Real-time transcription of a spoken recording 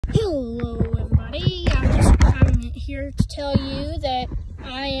Hello everybody, I'm here to tell you that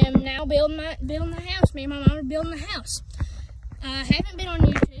I am now building the house. Me and my mom are building the house. I haven't been on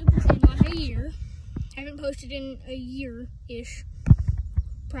YouTube in like a year. I haven't posted in a year-ish.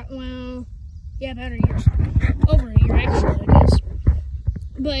 Well, yeah, about a year. Over a year actually, I guess.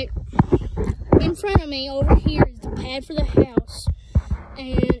 But in front of me over here is the pad for the house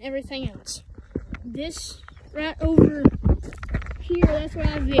and everything else. This right over here,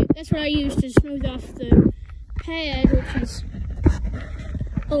 that's what I use to smooth off the pad, which is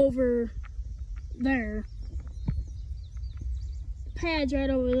over there. Pad's right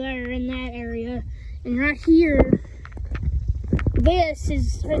over there in that area, and right here, this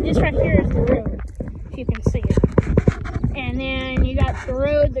right here is the road, if you can see it. And then you got the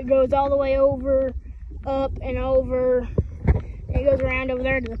road that goes all the way over, up and over, and it goes around over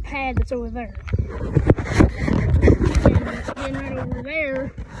there to the pad that's over there. And right over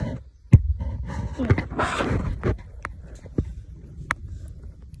there,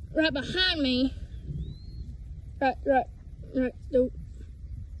 right behind me, right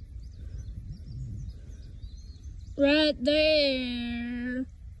there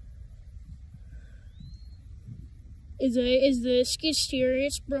is the skid steer.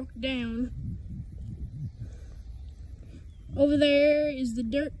 It's broke down. Over there is the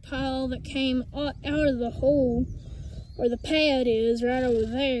dirt pile that came out of the hole where the pad is, right over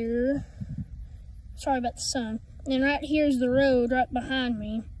there. Sorry about the sun. And right here's the road right behind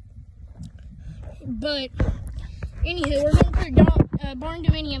me. But anywho, we're going to put a barn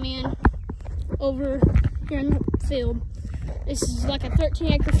dominium in over here in the field. This is like a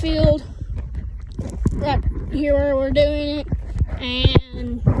 13-acre field right here where we're doing it,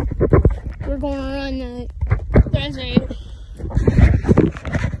 and we're going to run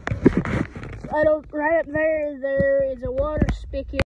right up there is a water spigot.